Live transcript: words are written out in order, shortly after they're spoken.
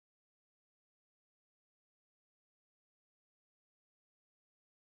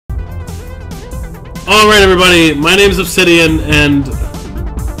Alright everybody, my name's Obsidian, and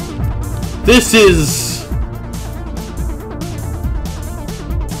this is...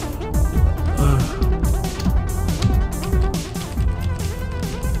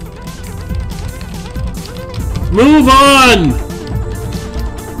 Move on!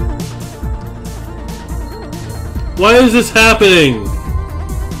 Why is this happening?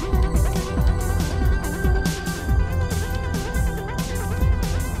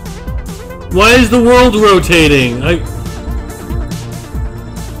 Why is the world rotating?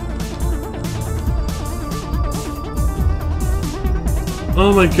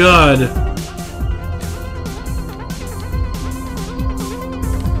 Oh my god.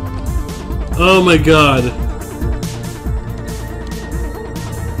 Oh my god.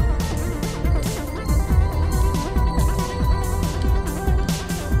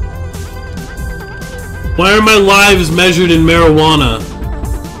 Why are my lives measured in marijuana?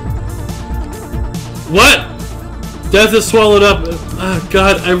 What? Death is swallowed up. Oh,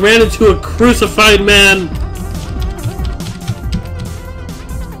 God, I ran into a crucified man.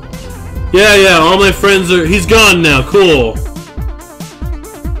 Yeah, all my friends are... He's gone now, cool.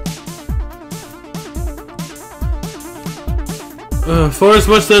 For as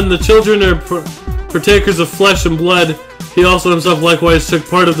much then the children are partakers of flesh and blood, he also himself likewise took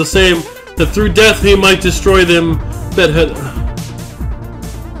part of the same, that through death he might destroy them that had...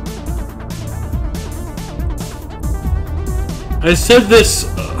 I said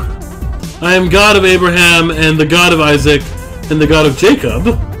this, I am God of Abraham, and the God of Isaac, and the God of Jacob.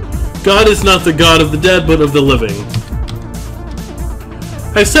 God is not the God of the dead, but of the living.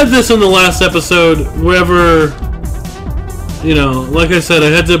 I said this in the last episode, wherever, you know, like I said,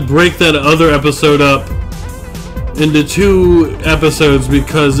 I had to break that other episode up into 2 episodes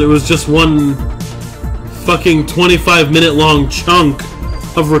because it was just one fucking 25-minute long chunk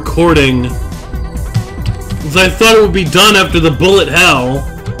of recording. I thought it would be done after the bullet hell,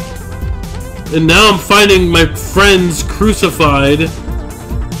 and now I'm finding my friends crucified.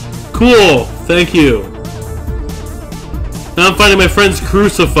 Cool, thank you. Now I'm finding my friends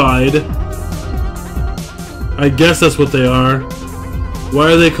crucified. I guess that's what they are.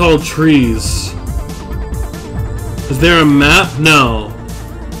 Why are they called trees? Is there a map? No.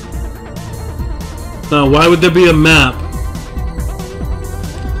 No, why would there be a map?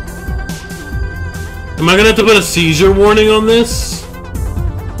 Am I gonna have to put a seizure warning on this?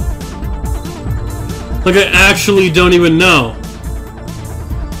 Like, I actually don't even know.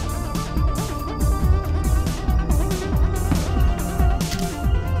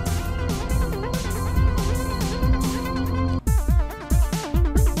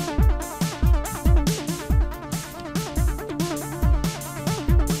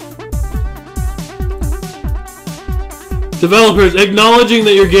 Developers, acknowledging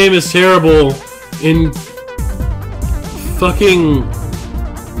that your game is terrible in fucking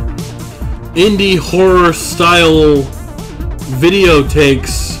indie horror style video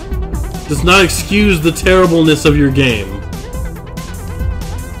takes does not excuse the terribleness of your game.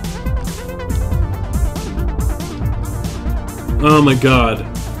 Oh my god.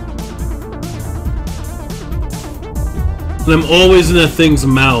 And I'm always in that thing's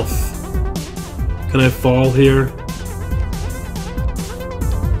mouth. Can I fall here?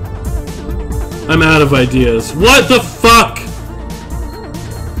 I'm out of ideas. What the fuck?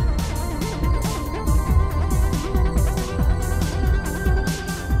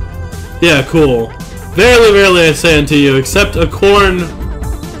 Yeah, cool. Verily, verily, I say unto you, except a corn...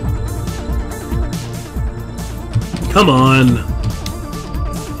 Come on.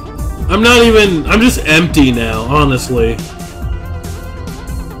 I'm not even... I'm just empty now, honestly.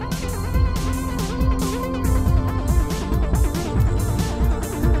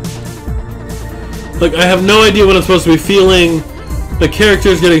 Like, I have no idea what I'm supposed to be feeling. The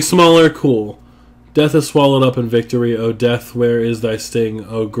character's getting smaller. Cool. Death is swallowed up in victory. O death, where is thy sting?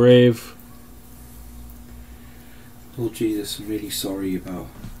 O grave. Lord Jesus, I'm really sorry about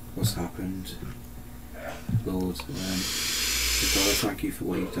what's happened. Lord, God, I thank you for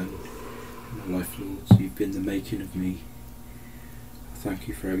what you've done in my life, Lord. You've been the making of me. I thank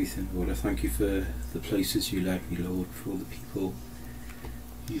you for everything, Lord. I thank you for the places you led me, Lord, for all the people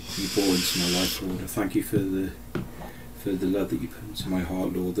you brought into my life, Lord. I thank you for the love that you put into my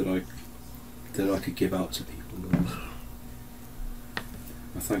heart, Lord, that I could give out to people, Lord.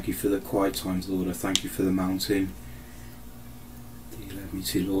 I thank you for the quiet times, Lord. I thank you for the mountain that you led me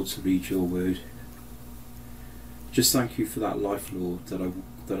to, Lord, to read your word. Just thank you for that life, Lord, that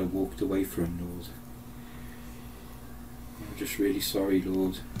I walked away from, Lord. I'm just really sorry,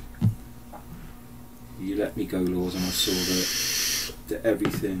 Lord. You let me go, Lord, and I saw that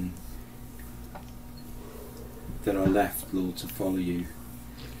everything that I left, Lord, to follow you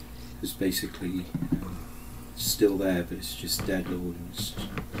is basically still there, but it's just dead, Lord.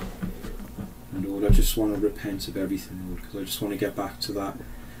 And Lord, I just want to repent of everything, Lord, because I just want to get back to that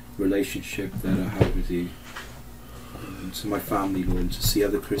relationship that I had with you, and to my family, Lord, and to see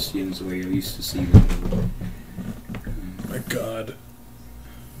other Christians the way I used to see them, Lord. My God.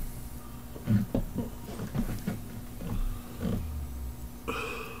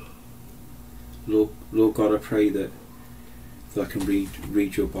 Lord God, I pray that I can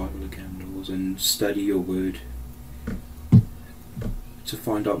read your Bible again, Lord, and study your word to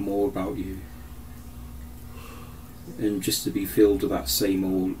find out more about you, and just to be filled with that same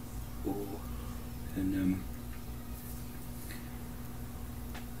awe. And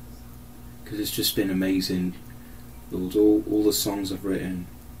because it's just been amazing, Lord. All the songs I've written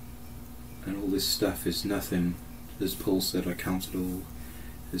and all this stuff is nothing. As Paul said, I count it all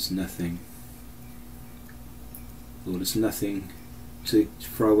as nothing. Lord, it's nothing to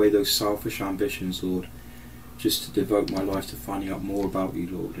throw away those selfish ambitions, Lord, just to devote my life to finding out more about you,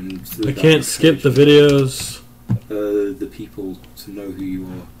 Lord. And I can't skip the videos. The people to know who you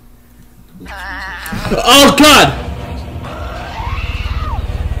are. Lord, oh God!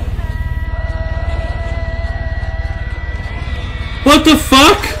 What the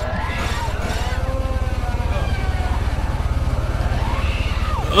fuck?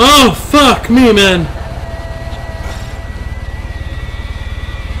 Oh fuck me, man.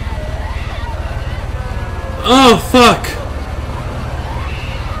 Oh fuck.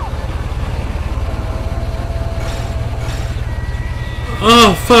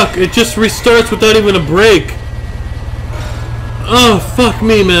 Oh fuck, it just restarts without even a break. Oh fuck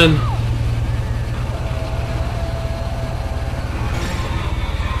me, man.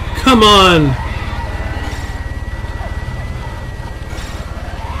 Come on.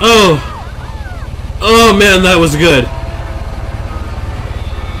 Oh. Oh man, that was good.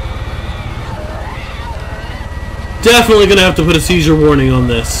 Definitely gonna have to put a seizure warning on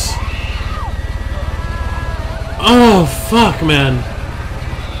this. Oh fuck, man.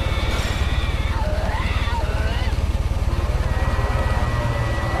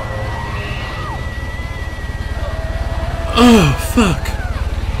 Oh fuck.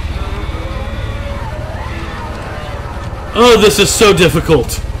 Oh, this is so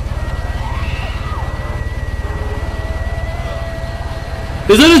difficult.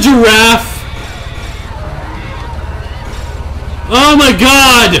 Is that a giraffe? Oh my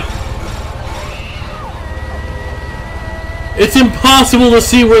God! It's impossible to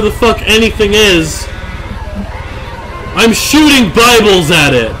see where the fuck anything is. I'm shooting Bibles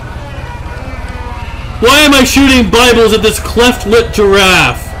at it. Why am I shooting Bibles at this cleft-lip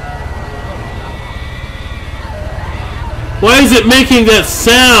giraffe? Why is it making that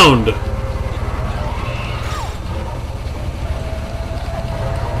sound?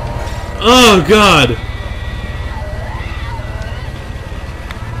 Oh God.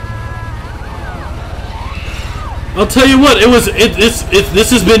 I'll tell you what,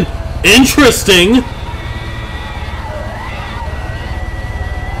 this has been interesting.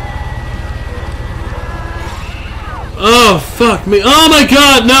 Oh fuck me. Oh my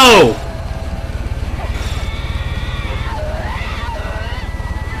God, no!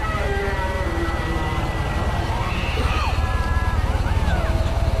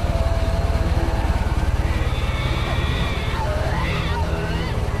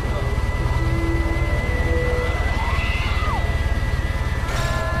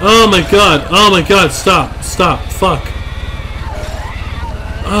 Oh my God, stop, fuck.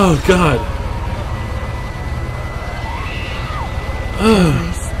 Oh God.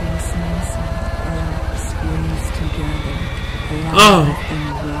 Oh.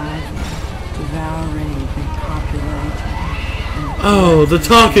 Oh, the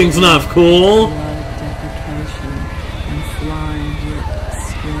talking's not cool.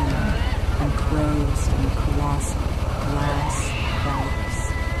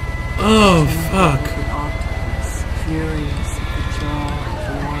 Oh, fuck.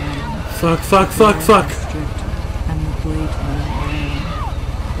 Fuck.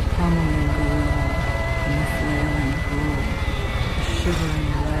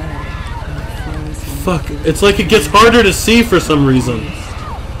 Fuck. It's like it gets harder to see for some reason.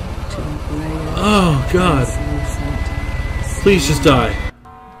 Oh, God. Please just die.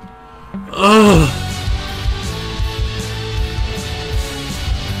 Oh.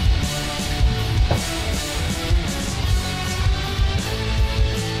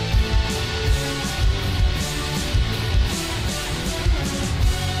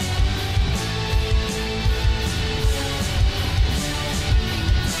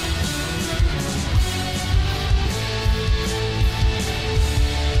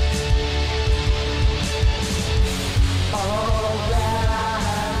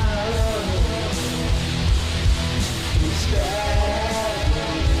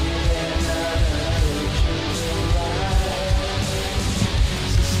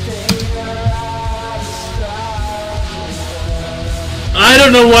 I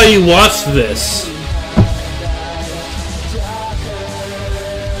don't know why you watched this.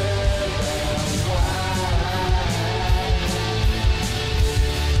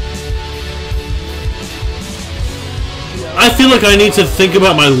 I feel like I need to think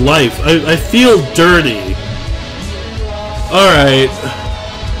about my life. I feel dirty. Alright.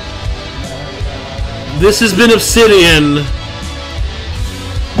 This has been Obsidian.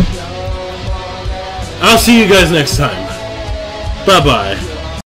 I'll see you guys next time. Bye-bye.